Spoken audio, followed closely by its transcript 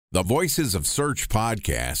The Voices of Search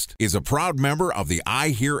podcast is a proud member of the I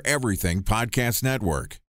Hear Everything podcast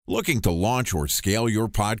network. Looking to launch or scale your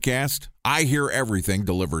podcast? I Hear Everything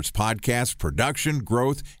delivers podcast production,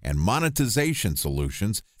 growth, and monetization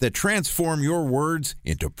solutions that transform your words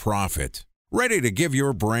into profit. Ready to give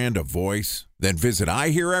your brand a voice? Then visit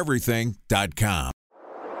iheareverything.com.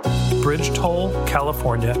 Bridge toll,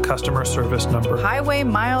 California, customer service number. Highway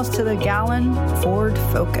miles to the gallon, Ford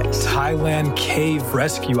Focus. Thailand cave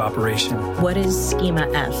rescue operation. What is Schema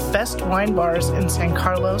F? Best wine bars in San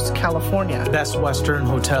Carlos, California. Best Western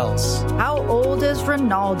hotels. How old is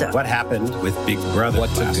Ronaldo? What happened with Big Brother?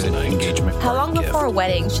 What's a good engagement? How long before a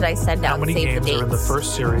wedding should I send out How many save games the are in the dates?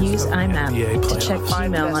 first series? Use IMAP NBA to check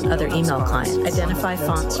Gmail on other email clients. Identify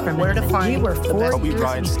fonts from Where to find We were the 4 best years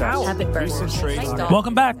Brian in Stout. Habit burgers.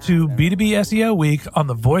 Welcome back to B2B SEO Week on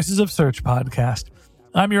the Voices of Search podcast.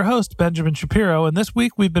 I'm your host, Benjamin Shapiro, and this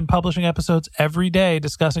week we've been publishing episodes every day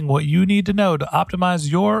discussing what you need to know to optimize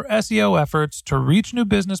your SEO efforts to reach new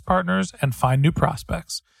business partners and find new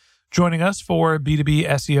prospects. Joining us for B2B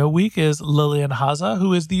SEO Week is Lillian Haza,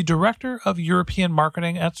 who is the Director of European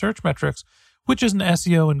Marketing at Searchmetrics, which is an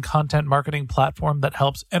SEO and content marketing platform that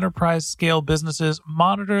helps enterprise-scale businesses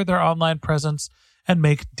monitor their online presence and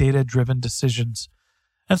make data-driven decisions.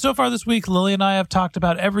 And so far this week, Lily and I have talked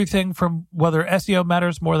about everything from whether SEO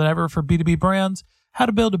matters more than ever for B2B brands, how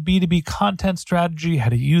to build a B2B content strategy, how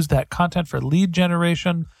to use that content for lead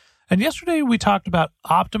generation. And yesterday we talked about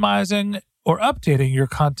optimizing or updating your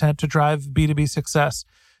content to drive B2B success.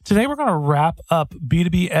 Today we're going to wrap up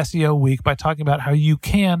B2B SEO Week by talking about how you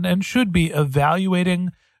can and should be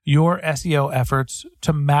evaluating your SEO efforts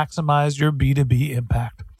to maximize your B2B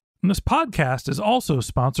impact. And this podcast is also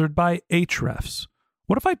sponsored by Ahrefs.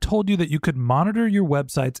 What if I told you that you could monitor your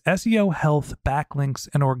website's SEO health, backlinks,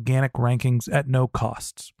 and organic rankings at no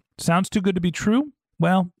costs? Sounds too good to be true?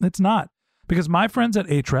 Well, it's not, because my friends at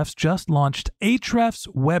Ahrefs just launched Ahrefs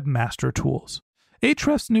Webmaster Tools.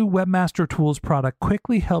 Ahrefs' new Webmaster Tools product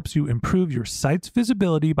quickly helps you improve your site's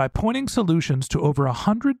visibility by pointing solutions to over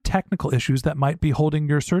 100 technical issues that might be holding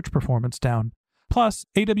your search performance down. Plus,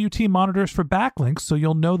 AWT monitors for backlinks so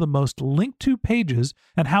you'll know the most linked to pages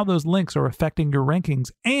and how those links are affecting your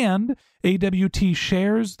rankings. And AWT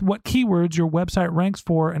shares what keywords your website ranks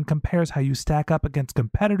for and compares how you stack up against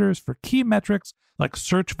competitors for key metrics like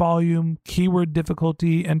search volume, keyword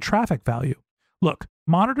difficulty, and traffic value. Look,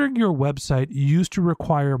 monitoring your website used to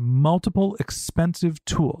require multiple expensive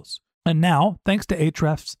tools. And now, thanks to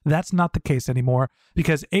Ahrefs, that's not the case anymore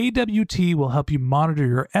because AWT will help you monitor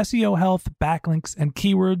your SEO health, backlinks, and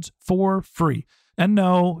keywords for free. And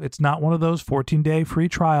no, it's not one of those 14-day free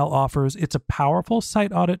trial offers. It's a powerful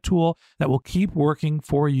site audit tool that will keep working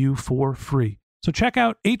for you for free. So check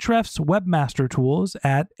out Ahrefs Webmaster Tools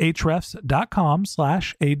at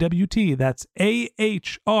ahrefs.com/AWT. That's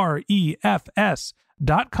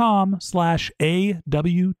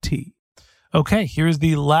ahrefs.com/AWT. Okay, here's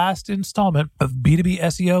the last installment of B2B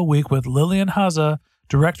SEO Week with Lillian Haza,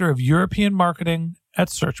 Director of European Marketing at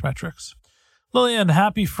Searchmetrics. Lillian,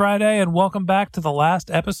 happy Friday and welcome back to the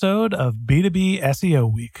last episode of B2B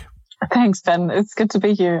SEO Week. Thanks, Ben. It's good to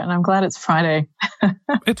be here and I'm glad it's Friday.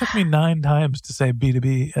 It took me 9 times to say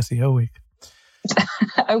B2B SEO Week.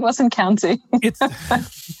 I wasn't counting. It's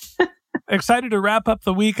excited to wrap up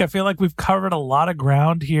the week. I feel like we've covered a lot of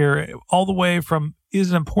ground here, all the way from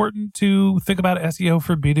is it important to think about SEO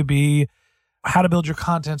for B2B, how to build your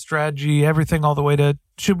content strategy, everything all the way to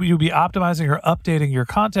should you be optimizing or updating your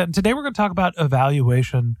content. And today we're going to talk about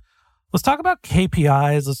evaluation. Let's talk about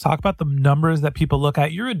KPIs. Let's talk about the numbers that people look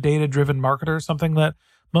at. You're a data-driven marketer, something that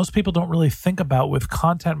most people don't really think about with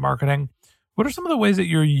content marketing. What are some of the ways that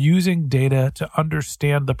you're using data to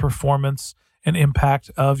understand the performance and impact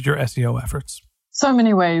of your SEO efforts? So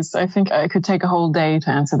many ways. I think I could take a whole day to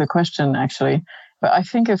answer the question, actually. But I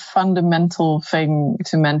think a fundamental thing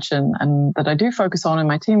to mention, and that I do focus on and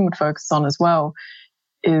my team would focus on as well,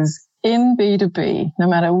 is in B2B, no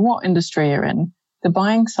matter what industry you're in, the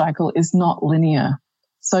buying cycle is not linear.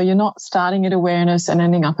 So you're not starting at awareness and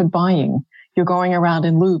ending up at buying. You're going around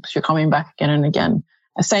in loops. You're coming back again and again.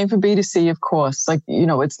 The same for B2C, of course.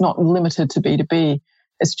 It's not limited to B2B.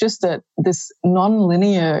 It's just that this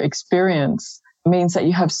non-linear experience means that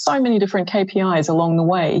you have so many different KPIs along the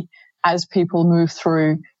way as people move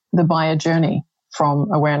through the buyer journey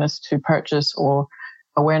from awareness to purchase, or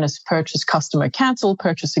awareness, purchase, customer, cancel,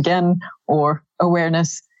 purchase again, or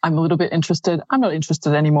awareness, I'm a little bit interested, I'm not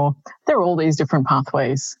interested anymore. There are all these different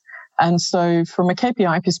pathways. And so from a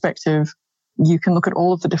KPI perspective, you can look at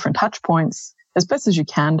all of the different touch points as best as you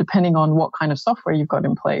can, depending on what kind of software you've got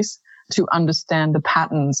in place, to understand the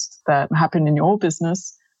patterns that happen in your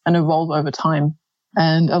business and evolve over time.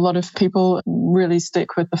 And a lot of people really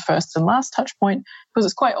stick with the first and last touch point because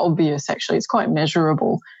it's quite obvious, actually. It's quite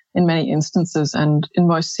measurable in many instances. And in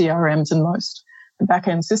most CRMs and most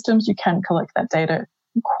back-end systems, you can collect that data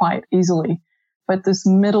quite easily. But this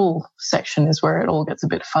middle section is where it all gets a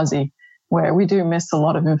bit fuzzy, where we do miss a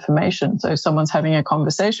lot of information. So if someone's having a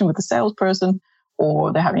conversation with a salesperson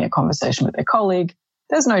or they're having a conversation with their colleague,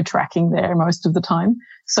 there's no tracking there most of the time.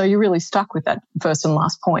 So you're really stuck with that first and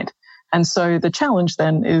last point. And so the challenge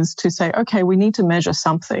then is to say, okay, we need to measure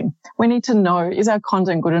something. We need to know, is our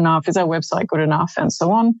content good enough? Is our website good enough? And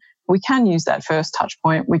so on. We can use that first touch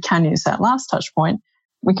point. We can use that last touch point.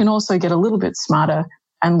 We can also get a little bit smarter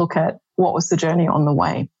and look at what was the journey on the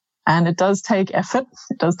way. And it does take effort,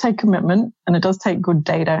 it does take commitment, and it does take good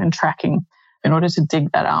data and tracking in order to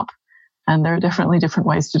dig that up. And there are definitely different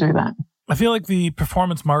ways to do that. I feel like the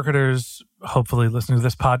performance marketers, hopefully listening to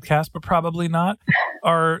this podcast, but probably not,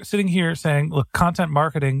 are sitting here saying, look, content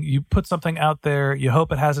marketing, you put something out there, you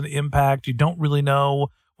hope it has an impact, you don't really know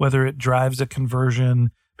whether it drives a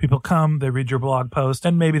conversion. People come, they read your blog post,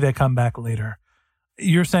 and maybe they come back later.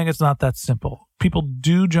 You're saying it's not that simple. People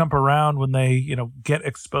do jump around when they, get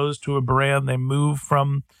exposed to a brand. They move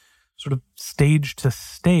from sort of stage to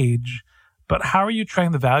stage. But how are you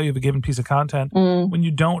tracking the value of a given piece of content when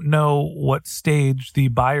you don't know what stage the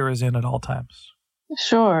buyer is in at all times?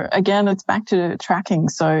 Sure. Again, it's back to tracking.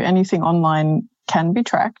 So anything online can be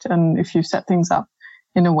tracked. And if you set things up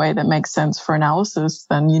in a way that makes sense for analysis,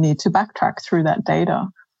 then you need to backtrack through that data.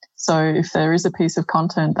 So if there is a piece of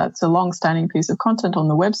content that's a long-standing piece of content on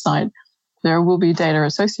the website, there will be data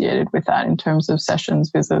associated with that in terms of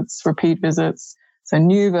sessions, visits, repeat visits. So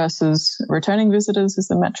new versus returning visitors is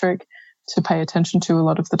the metric to pay attention to a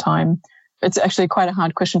lot of the time. It's actually quite a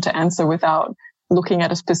hard question to answer without looking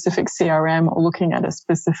at a specific CRM or looking at a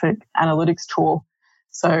specific analytics tool.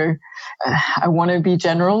 So I want to be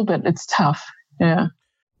general, but it's tough. Yeah.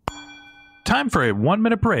 Time for a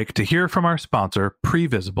 1-minute break to hear from our sponsor,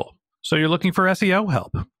 Previsible. So you're looking for SEO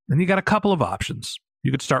help, and you got a couple of options.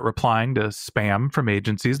 You could start replying to spam from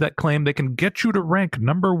agencies that claim they can get you to rank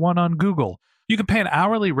 #1 on Google. You can pay an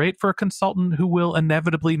hourly rate for a consultant who will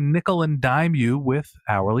inevitably nickel and dime you with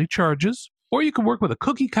hourly charges. Or you can work with a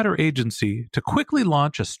cookie-cutter agency to quickly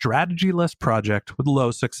launch a strategy-less project with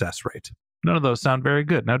low success rate. None of those sound very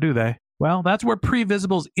good, now do they? Well, that's where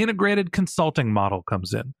Previsible's integrated consulting model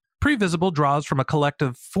comes in. Previsible draws from a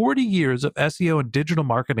collective 40 years of SEO and digital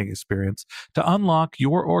marketing experience to unlock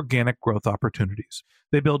your organic growth opportunities.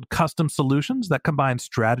 They build custom solutions that combine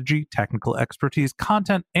strategy, technical expertise,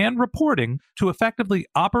 content, and reporting to effectively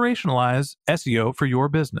operationalize SEO for your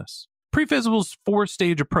business. Previsible's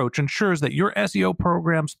 4-stage approach ensures that your SEO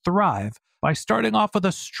programs thrive by starting off with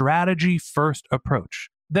a strategy-first approach.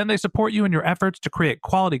 Then they support you in your efforts to create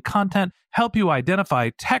quality content, help you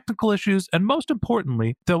identify technical issues, and most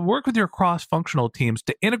importantly, they'll work with your cross-functional teams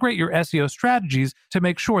to integrate your SEO strategies to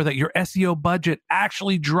make sure that your SEO budget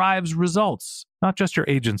actually drives results, not just your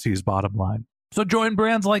agency's bottom line. So join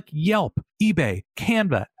brands like Yelp, eBay,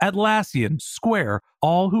 Canva, Atlassian, Square,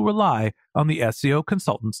 all who rely on the SEO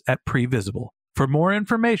consultants at Previsible. For more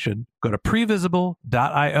information, go to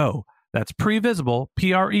previsible.io. That's Previsible,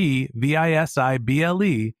 Previsible.io.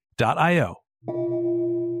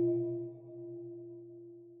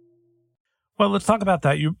 Well, let's talk about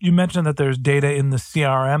that. You mentioned that there's data in the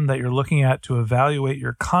CRM that you're looking at to evaluate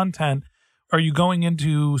your content. Are you going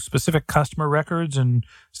into specific customer records and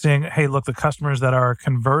saying, hey, look, the customers that are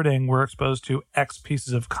converting were exposed to X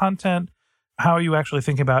pieces of content? How are you actually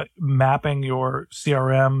thinking about mapping your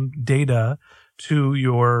CRM data to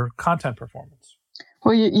your content performance?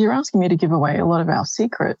 Well, you're asking me to give away a lot of our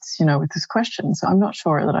secrets, with this question. So I'm not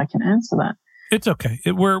sure that I can answer that. It's okay.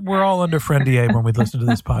 We're all under FriendDA when we listen to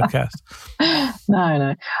this podcast.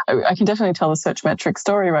 No. I can definitely tell the Searchmetrics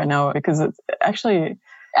story right now because it actually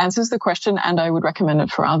answers the question and I would recommend it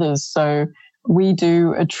for others. So we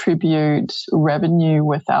do attribute revenue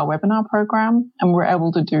with our webinar program and we're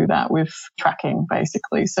able to do that with tracking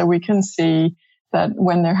basically. So we can see that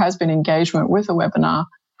when there has been engagement with a webinar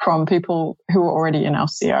from people who are already in our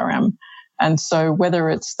CRM. And so whether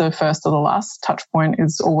it's the first or the last touch point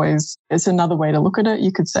it's another way to look at it.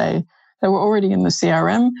 You could say they were already in the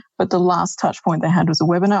CRM, but the last touch point they had was a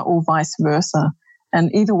webinar or vice versa. And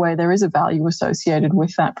either way, there is a value associated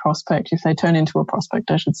with that prospect, if they turn into a prospect,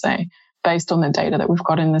 I should say, based on the data that we've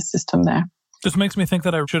got in the system there. This makes me think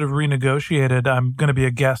that I should have renegotiated. I'm going to be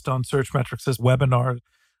a guest on Searchmetrics' webinar.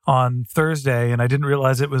 on Thursday, and I didn't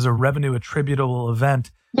realize it was a revenue attributable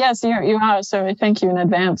event. Yes, you are. So thank you in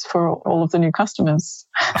advance for all of the new customers.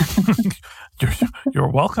 You're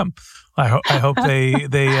welcome. I hope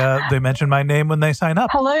they mention my name when they sign up.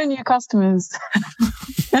 Hello, new customers.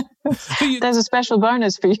 There's a special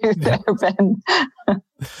bonus for you there, Ben.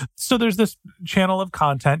 So there's this channel of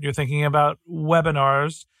content. You're thinking about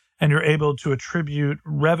webinars, and you're able to attribute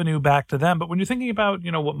revenue back to them. But when you're thinking about,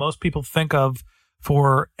 what most people think of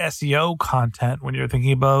for SEO content, when you're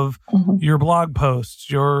thinking about your blog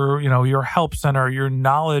posts, your help center, your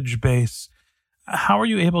knowledge base, how are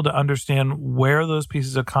you able to understand where those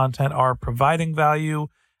pieces of content are providing value?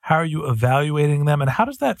 How are you evaluating them? And how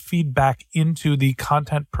does that feed back into the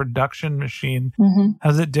content production machine? How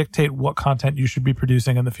does it dictate what content you should be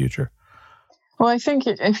producing in the future? Well, I think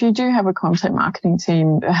if you do have a content marketing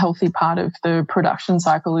team, a healthy part of the production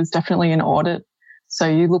cycle is definitely an audit. So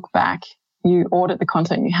you look back, you audit the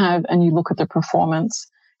content you have, and you look at the performance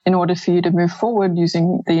in order for you to move forward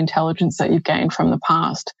using the intelligence that you've gained from the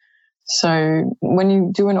past. So when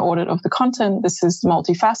you do an audit of the content, this is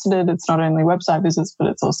multifaceted. It's not only website visits, but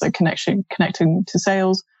it's also connecting to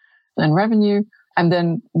sales and revenue. And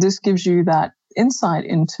then this gives you that insight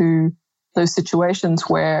into those situations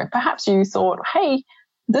where perhaps you thought, hey,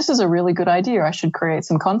 this is a really good idea. I should create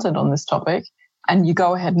some content on this topic. And you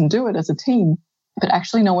go ahead and do it as a team. But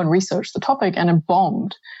actually no one researched the topic and it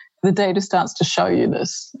bombed. The data starts to show you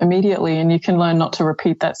this immediately, and you can learn not to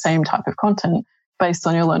repeat that same type of content based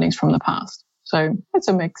on your learnings from the past. So it's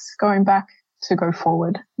a mix, going back to go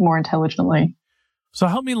forward more intelligently. So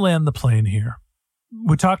help me land the plane here.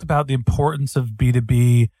 We talked about the importance of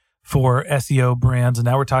B2B for SEO brands, and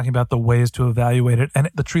now we're talking about the ways to evaluate it.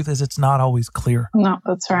 And the truth is, it's not always clear. No,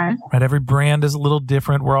 that's right. Right? Every brand is a little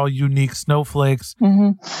different. We're all unique snowflakes.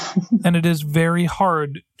 And it is very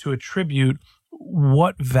hard to attribute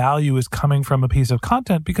what value is coming from a piece of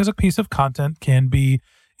content, because a piece of content can be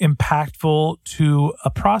impactful to a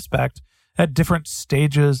prospect at different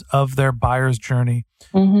stages of their buyer's journey.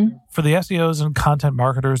 For the SEOs and content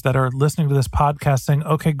marketers that are listening to this podcast saying,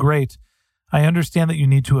 okay, great, I understand that you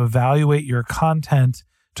need to evaluate your content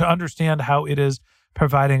to understand how it is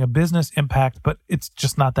providing a business impact, but it's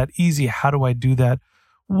just not that easy. How do I do that?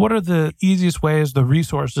 What are the easiest ways, the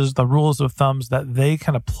resources, the rules of thumbs that they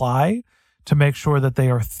can apply to make sure that they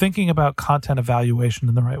are thinking about content evaluation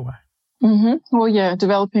in the right way? Well, yeah,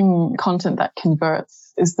 developing content that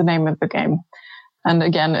converts is the name of the game. And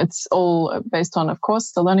again, it's all based on, of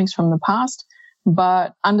course, the learnings from the past,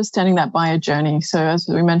 but understanding that buyer journey. So as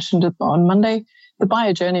we mentioned on Monday, the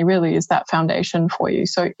buyer journey really is that foundation for you.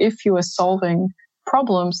 So if you are solving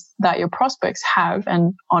problems that your prospects have,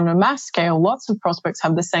 and on a mass scale, lots of prospects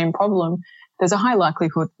have the same problem, there's a high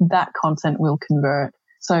likelihood that content will convert.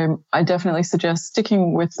 So I definitely suggest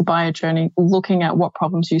sticking with the buyer journey, looking at what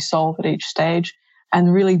problems you solve at each stage,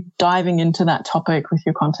 and really diving into that topic with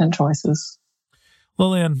your content choices.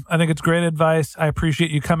 Lillian, I think it's great advice. I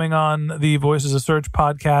appreciate you coming on the Voices of Search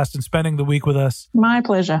podcast and spending the week with us. My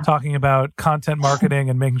pleasure. Talking about content marketing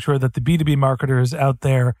and making sure that the B2B marketers out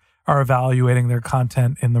there are evaluating their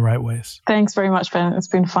content in the right ways. Thanks very much, Ben. It's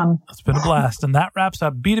been fun. It's been a blast. And that wraps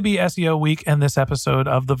up B2B SEO Week and this episode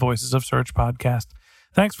of the Voices of Search podcast.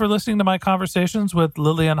 Thanks for listening to my conversations with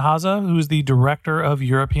Lillian Haza, who's the Director of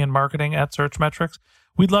European Marketing at Searchmetrics.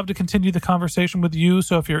 We'd love to continue the conversation with you,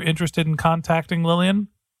 so if you're interested in contacting Lillian,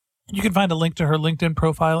 you can find a link to her LinkedIn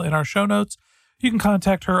profile in our show notes. You can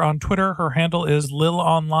contact her on Twitter. Her handle is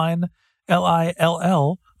LilOnline,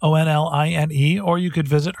 LILLONLINE, or you could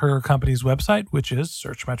visit her company's website, which is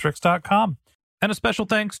searchmetrics.com. And a special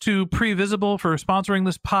thanks to Previsible for sponsoring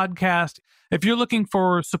this podcast. If you're looking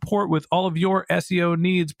for support with all of your SEO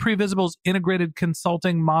needs, Previsible's integrated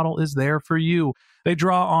consulting model is there for you. They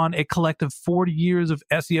draw on a collective 40 years of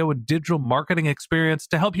SEO and digital marketing experience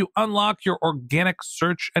to help you unlock your organic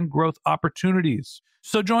search and growth opportunities.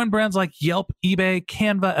 So join brands like Yelp, eBay,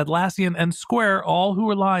 Canva, Atlassian, and Square, all who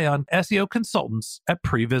rely on SEO consultants at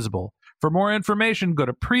Previsible. For more information, go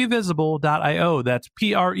to previsible.io. That's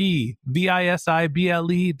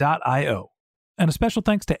previsible.io. And a special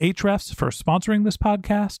thanks to Ahrefs for sponsoring this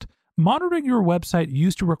podcast. Monitoring your website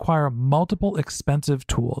used to require multiple expensive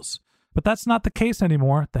tools, but that's not the case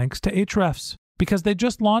anymore thanks to Ahrefs, because they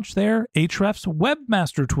just launched their Ahrefs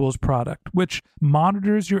Webmaster Tools product, which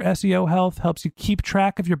monitors your SEO health, helps you keep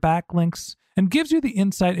track of your backlinks, and gives you the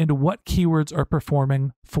insight into what keywords are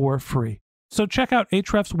performing for free. So check out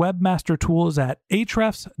Ahrefs Webmaster Tools at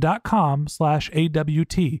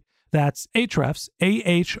ahrefs.com/AWT. That's Ahrefs,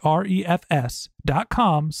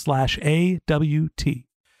 AHREFS.com/AWT.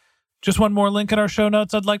 Just one more link in our show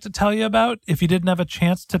notes I'd like to tell you about. If you didn't have a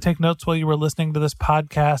chance to take notes while you were listening to this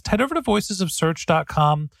podcast, head over to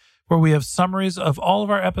voicesofsearch.com, where we have summaries of all of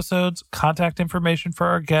our episodes, contact information for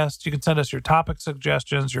our guests. You can send us your topic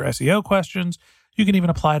suggestions, your SEO questions. You can even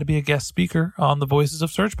apply to be a guest speaker on the Voices of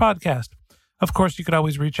Search podcast. Of course, you could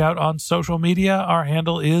always reach out on social media. Our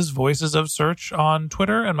handle is Voices of Search on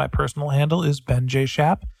Twitter, and my personal handle is Ben J.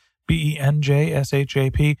 Shap,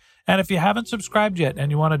 BenJShap. And if you haven't subscribed yet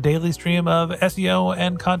and you want a daily stream of SEO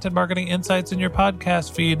and content marketing insights in your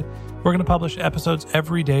podcast feed, we're going to publish episodes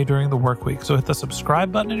every day during the work week. So hit the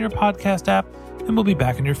subscribe button in your podcast app, and we'll be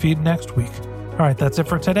back in your feed next week. All right, that's it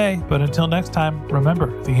for today. But until next time,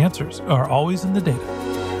 remember, the answers are always in the data.